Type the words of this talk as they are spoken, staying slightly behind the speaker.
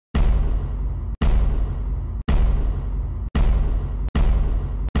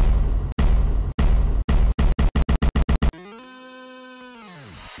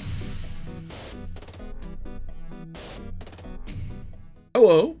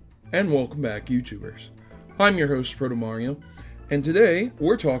Hello, and welcome back, YouTubers. I'm your host, Protomario, and today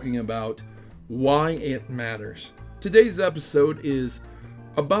we're talking about why it matters. Today's episode is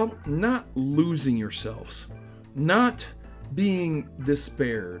about not losing yourselves, not being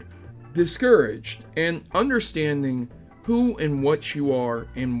despaired, discouraged, and understanding who and what you are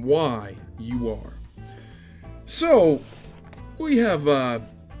and why you are. So, we have a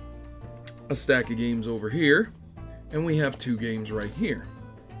stack of games over here, and we have two games right here.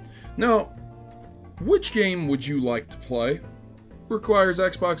 Now, which game would you like to play? Requires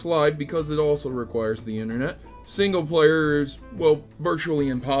Xbox Live because it also requires the internet. Single player is, well, virtually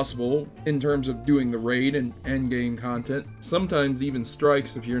impossible in terms of doing the raid and end-game content. Sometimes even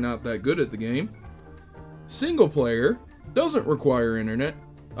strikes if you're not that good at the game. Single player doesn't require internet.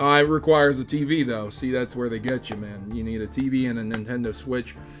 It requires a TV though. See, that's where they get you, man. You need a TV and a Nintendo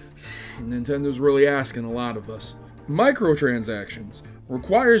Switch. Nintendo's really asking a lot of us. Microtransactions.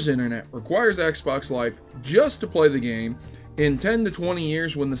 Requires internet, requires Xbox Live just to play the game. In 10 to 20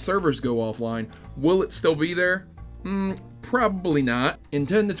 years when the servers go offline, will it still be there? Probably not. In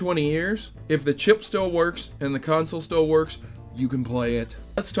 10 to 20 years, if the chip still works and the console still works, you can play it.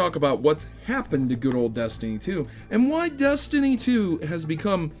 Let's talk about what's happened to good old Destiny 2 and why Destiny 2 has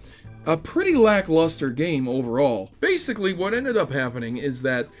become a pretty lackluster game overall. Basically, what ended up happening is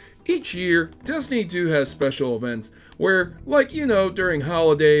that each year, Destiny 2 has special events where, like, you know, during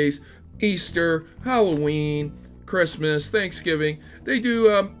holidays, Easter, Halloween, Christmas, Thanksgiving, they do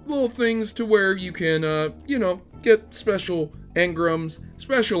little things to where you can, you know, get special engrams,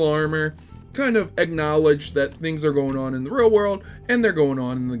 special armor, kind of acknowledge that things are going on in the real world and they're going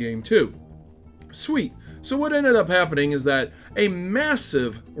on in the game too. Sweet. So what ended up happening is that a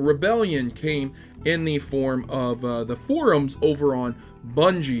massive rebellion came in the form of the forums over on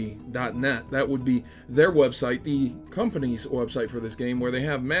Bungie.net. That would be their website, the company's website for this game, where they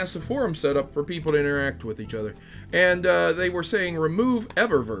have massive forums set up for people to interact with each other. And they were saying remove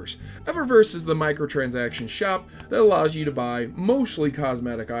Eververse. Eververse is the microtransaction shop that allows you to buy mostly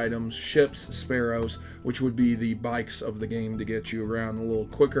cosmetic items, ships, sparrows, which would be the bikes of the game to get you around a little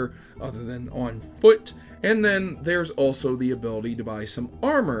quicker other than on foot. And then there's also the ability to buy some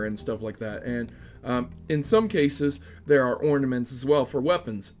armor and stuff like that. And in some cases, there are ornaments as well for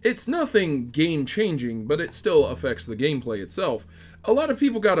weapons. It's nothing game-changing, but it still affects the gameplay itself. A lot of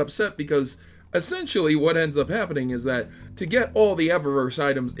people got upset because essentially what ends up happening is that to get all the Eververse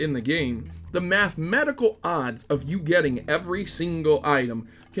items in the game, the mathematical odds of you getting every single item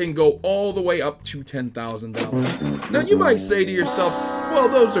can go all the way up to $10,000. Now you might say to yourself, well,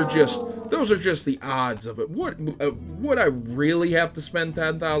 those are just the odds of it. Would I really have to spend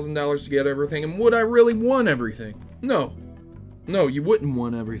 $10,000 to get everything? And would I really want everything? No, you wouldn't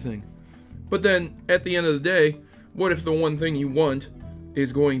want everything. But then at the end of the day, what if the one thing you want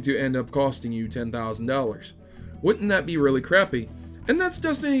is going to end up costing you $10,000? Wouldn't that be really crappy? And that's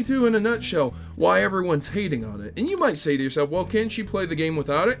Destiny 2 in a nutshell, why everyone's hating on it. And you might say to yourself, well, can't you play the game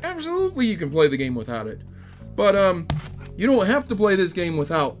without it? Absolutely you can play the game without it. But you don't have to play this game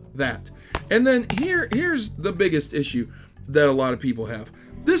without that. And then here's the biggest issue that a lot of people have.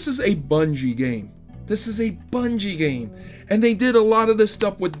 This is a Bungie game. This is a Bungie game. And they did a lot of this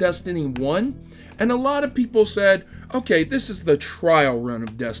stuff with Destiny 1. And a lot of people said, okay, this is the trial run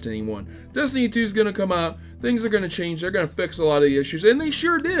of Destiny 1. Destiny 2 is going to come out. Things are going to change. They're going to fix a lot of the issues. And they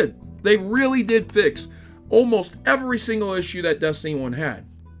sure did. They really did fix almost every single issue that Destiny 1 had.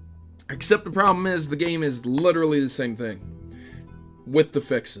 Except the problem is the game is literally the same thing with the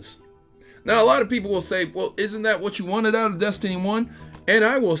fixes. Now, a lot of people will say, well, isn't that what you wanted out of Destiny 1? And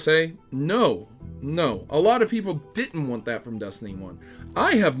I will say, no. A lot of people didn't want that from Destiny 1.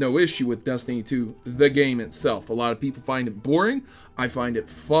 I have no issue with Destiny 2, the game itself. A lot of people find it boring. I find it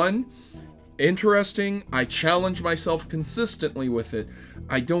fun, interesting. I challenge myself consistently with it.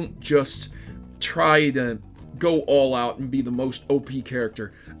 I don't just try to go all out and be the most OP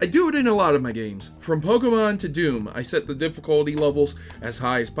character. I do it in a lot of my games. From Pokemon to Doom, I set the difficulty levels as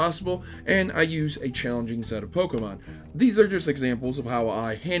high as possible, and I use a challenging set of Pokemon. These are just examples of how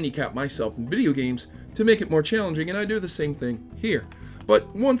I handicap myself in video games to make it more challenging, and I do the same thing here. But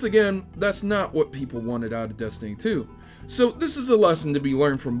once again, that's not what people wanted out of Destiny 2. So this is a lesson to be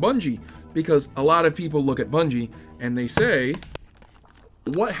learned from Bungie, because a lot of people look at Bungie and they say,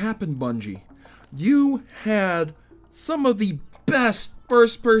 what happened, Bungie? You had some of the best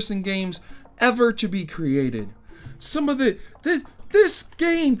first-person games ever to be created. Some of this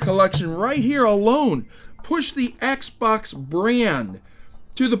game collection right here alone pushed the Xbox brand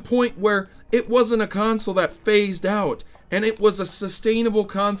to the point where it wasn't a console that phased out and it was a sustainable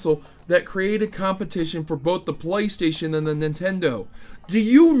console that created competition for both the PlayStation and the Nintendo. Do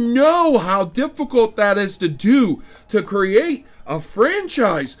you know how difficult that is to do, to create a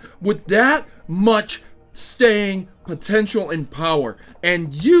franchise with that much staying potential and power?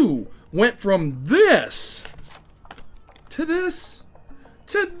 And you went from this to this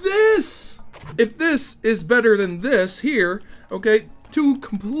to this. If this is better than this here, okay, two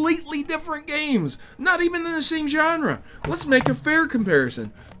completely different games, not even in the same genre. Let's make a fair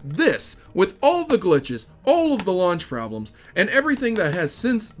comparison. This, with all the glitches, all of the launch problems, and everything that has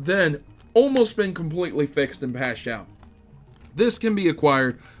since then almost been completely fixed and patched out. This can be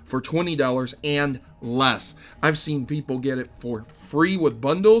acquired for $20 and less. I've seen people get it for free with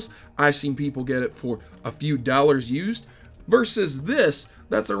bundles. I've seen people get it for a few dollars used. Versus this,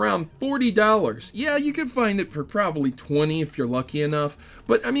 that's around $40. Yeah, you can find it for probably $20 if you're lucky enough.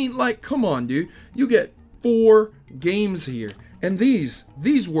 But I mean, like, come on, dude. You get 4 games here. And these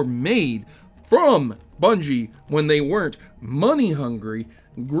were made from Bungie when they weren't money hungry,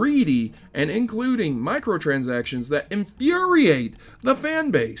 greedy, and including microtransactions that infuriate the fan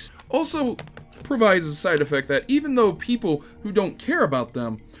base. Also provides a side effect that even though people who don't care about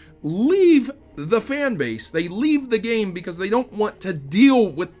them leave the fan base, they leave the game because they don't want to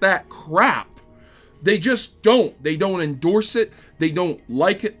deal with that crap. They just don't. They don't endorse it. They don't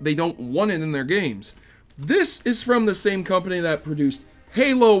like it. They don't want it in their games. This is from the same company that produced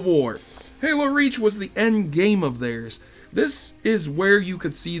Halo War. Halo Reach was the end game of theirs. This is where you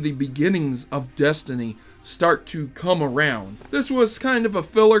could see the beginnings of Destiny start to come around. This was kind of a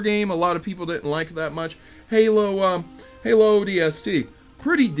filler game. A lot of people didn't like it that much. Halo ODST.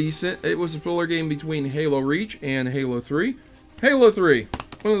 Pretty decent. It was a filler game between Halo Reach and Halo 3. Halo 3,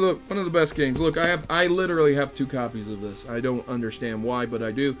 one of the best games. Look, I literally have 2 copies of this. I don't understand why, but I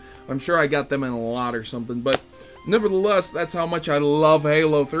do. I'm sure I got them in a lot or something, but nevertheless, that's how much I love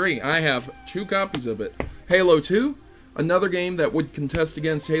Halo 3. I have 2 copies of it. Halo 2, another game that would contest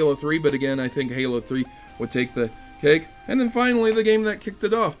against Halo 3, but again, I think Halo 3 would take the cake. And then finally, the game that kicked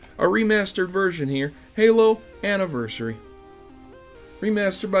it off, a remastered version here, Halo Anniversary.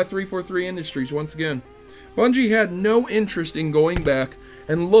 Remastered by 343 Industries once again. Bungie had no interest in going back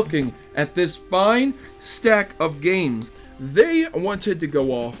and looking at this fine stack of games. They wanted to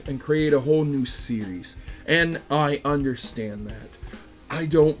go off and create a whole new series. And I understand that. I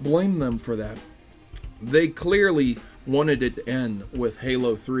don't blame them for that. They clearly wanted it to end with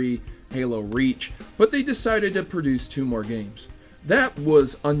Halo 3, Halo Reach, but they decided to produce 2 more games. That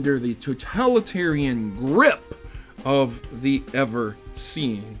was under the totalitarian grip of the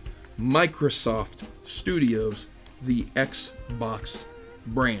ever-seeing Microsoft Studios, the Xbox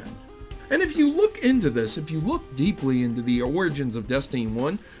brand. And if you look into this, if you look deeply into the origins of Destiny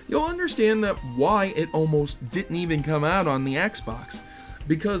 1, you'll understand that why it almost didn't even come out on the Xbox.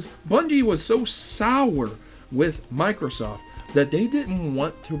 Because Bungie was so sour with Microsoft that they didn't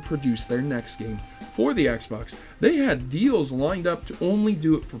want to produce their next game for the Xbox. They had deals lined up to only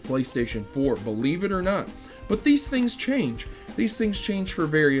do it for PlayStation 4, believe it or not. But these things change. These things change for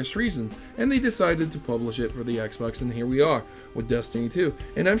various reasons, and they decided to publish it for the Xbox, and here we are with Destiny 2.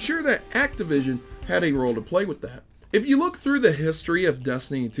 And I'm sure that Activision had a role to play with that. If you look through the history of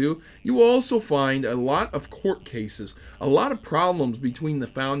Destiny 2, you will also find a lot of court cases, a lot of problems between the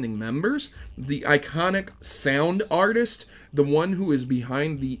founding members, the iconic sound artist, the one who is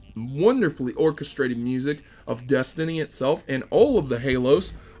behind the wonderfully orchestrated music of Destiny itself, and all of the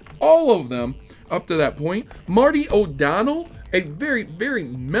Halos, all of them up to that point. Marty O'Donnell, a very, very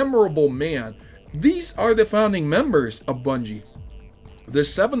memorable man. These are the founding members of Bungie. The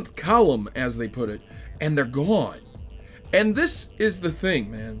 7th column, as they put it, and they're gone. And this is the thing,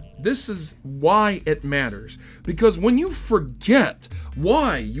 man. This is why it matters. Because when you forget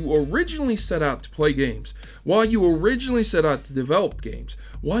why you originally set out to play games, why you originally set out to develop games,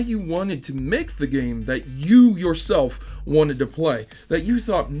 why you wanted to make the game that you yourself wanted to play, that you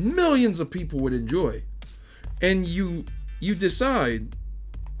thought millions of people would enjoy, and you decide,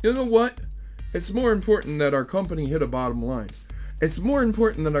 you know what? It's more important that our company hit a bottom line. It's more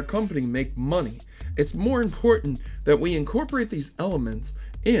important that our company make money. It's more important that we incorporate these elements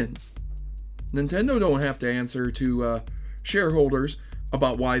in. Nintendo don't have to answer to shareholders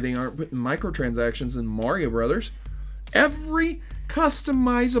about why they aren't putting microtransactions in Mario Brothers. Every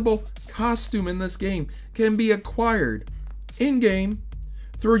customizable costume in this game can be acquired in-game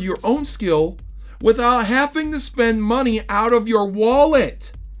through your own skill without having to spend money out of your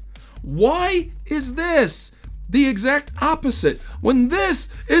wallet. Why is this the exact opposite when this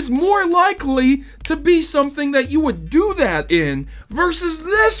is more likely to be something that you would do that in versus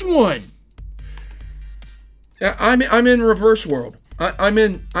this one? I'm in reverse world. I'm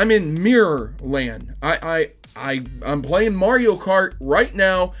in mirror land. I'm playing Mario Kart right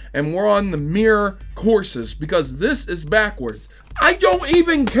now, and we're on the mirror courses because this is backwards. I don't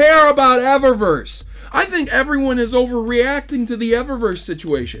even care about Eververse. I think everyone is overreacting to the Eververse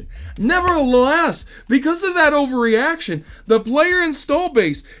situation. Nevertheless, because of that overreaction, the player install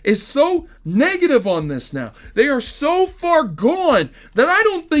base is so negative on this now. They are so far gone that I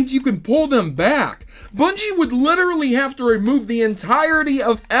don't think you can pull them back. Bungie would literally have to remove the entirety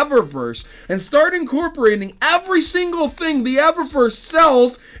of Eververse and start incorporating every single thing the Eververse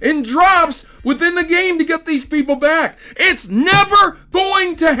sells in drops within the game to get these people back. It's never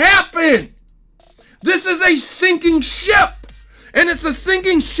going to happen. This is a sinking ship, and it's a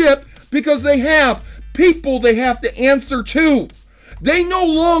sinking ship because they have people they have to answer to. They no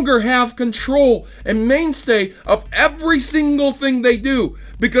longer have control and mainstay of every single thing they do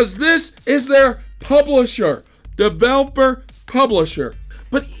because this is their publisher, developer, publisher.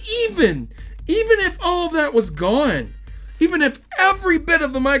 But even if all of that was gone, even if every bit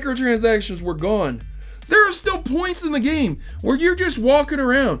of the microtransactions were gone, there are still points in the game where you're just walking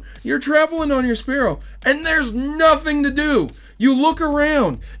around, you're traveling on your Sparrow, and there's nothing to do. You look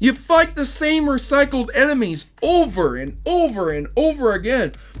around, you fight the same recycled enemies over and over and over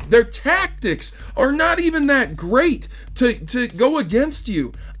again. Their tactics are not even that great to go against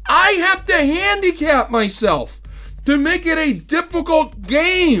you. I have to handicap myself to make it a difficult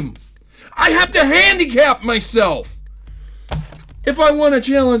game. I have to handicap myself. If I want a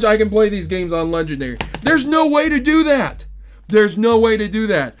challenge, I can play these games on Legendary. There's no way to do that. There's no way to do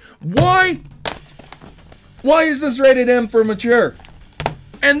that. Why? Why is this rated M for mature?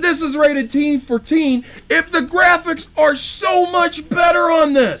 And this is rated T for teen if the graphics are so much better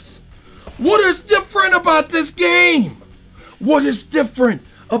on this? What is different about this game? What is different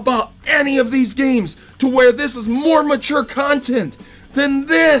about any of these games to where this is more mature content than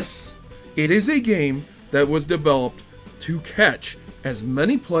this? It is a game that was developed to catch as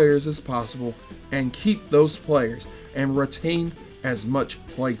many players as possible and keep those players and retain as much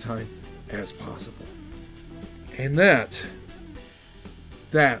playtime as possible. And that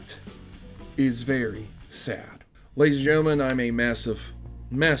is very sad. Ladies and gentlemen, I'm a massive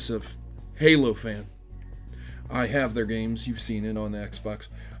Halo fan. I have their games. You've seen it on the Xbox.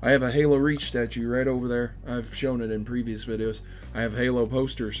 I have a Halo Reach statue right over there. I've shown it in previous videos. I have Halo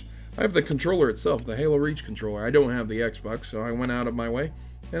posters. I have the controller itself, the Halo Reach controller. I don't have the Xbox, so I went out of my way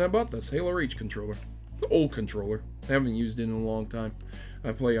and I bought this Halo Reach controller. It's an old controller. I haven't used it in a long time.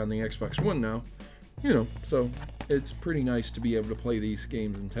 I play on the Xbox One now, you know, so it's pretty nice to be able to play these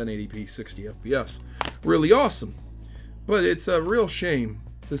games in 1080p 60 FPS. Really awesome. But it's a real shame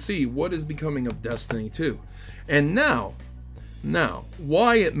to see what is becoming of Destiny 2. And now,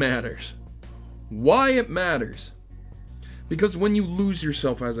 why it matters. Why it matters. Because when you lose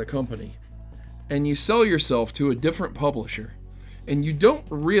yourself as a company and you sell yourself to a different publisher and you don't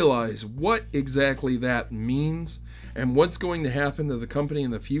realize what exactly that means and what's going to happen to the company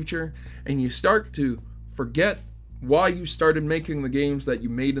in the future, and you start to forget why you started making the games that you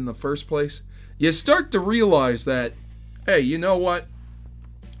made in the first place, you start to realize that, hey, you know what?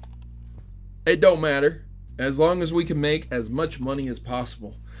 It don't matter as long as we can make as much money as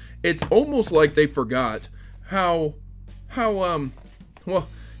possible. It's almost like they forgot how well,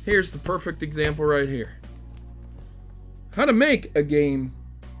 here's the perfect example right here. How to make a game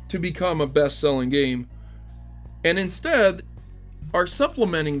to become a best-selling game, and instead are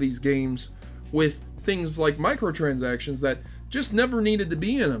supplementing these games with things like microtransactions that just never needed to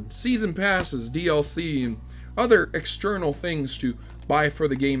be in them. Season passes, DLC, and other external things to buy for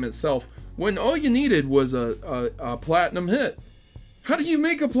the game itself, when all you needed was a platinum hit. How do you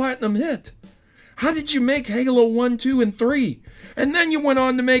make a platinum hit? How did you make Halo 1, 2, and 3? And then you went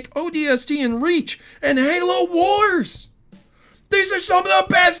on to make ODST and Reach and Halo Wars. These are some of the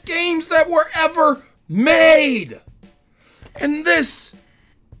best games that were ever made. And this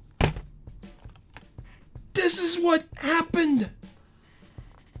is what happened.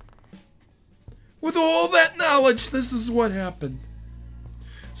 With all that knowledge, this is what happened.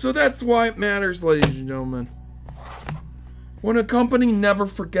 So that's why it matters, ladies and gentlemen. When a company never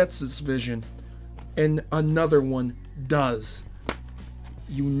forgets its vision, and another one does,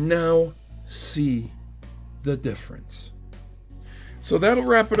 you now see the difference. So that'll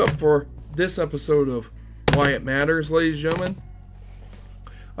wrap it up for this episode of Why It Matters, ladies and gentlemen.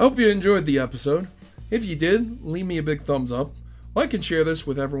 I hope you enjoyed the episode. If you did, leave me a big thumbs up. Like and share this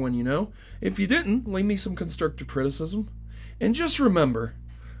with everyone you know. If you didn't, leave me some constructive criticism. And just remember,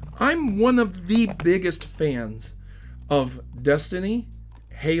 I'm one of the biggest fans of Destiny,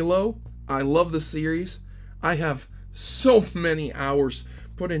 Halo. I love the series. I have so many hours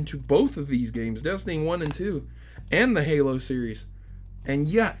put into both of these games, Destiny 1 and 2, and the Halo series. And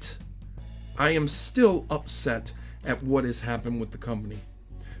yet, I am still upset at what has happened with the company.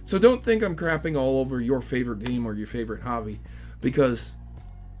 So don't think I'm crapping all over your favorite game or your favorite hobby, because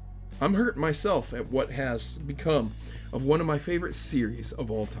I'm hurt myself at what has become of one of my favorite series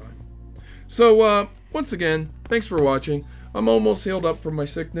of all time. So, once again, thanks for watching. I'm almost healed up from my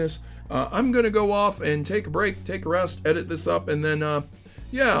sickness. I'm going to go off and take a break, take a rest, edit this up, and then,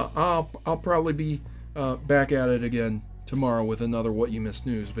 yeah, I'll probably be back at it again tomorrow with another What You Missed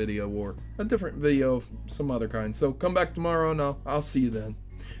News video or a different video of some other kind. So come back tomorrow and I'll see you then.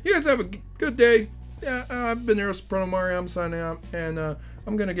 You guys have a good day. Yeah, I've been here with Protomario. I'm signing out, and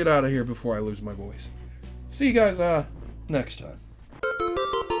I'm going to get out of here before I lose my voice. See you guys next time.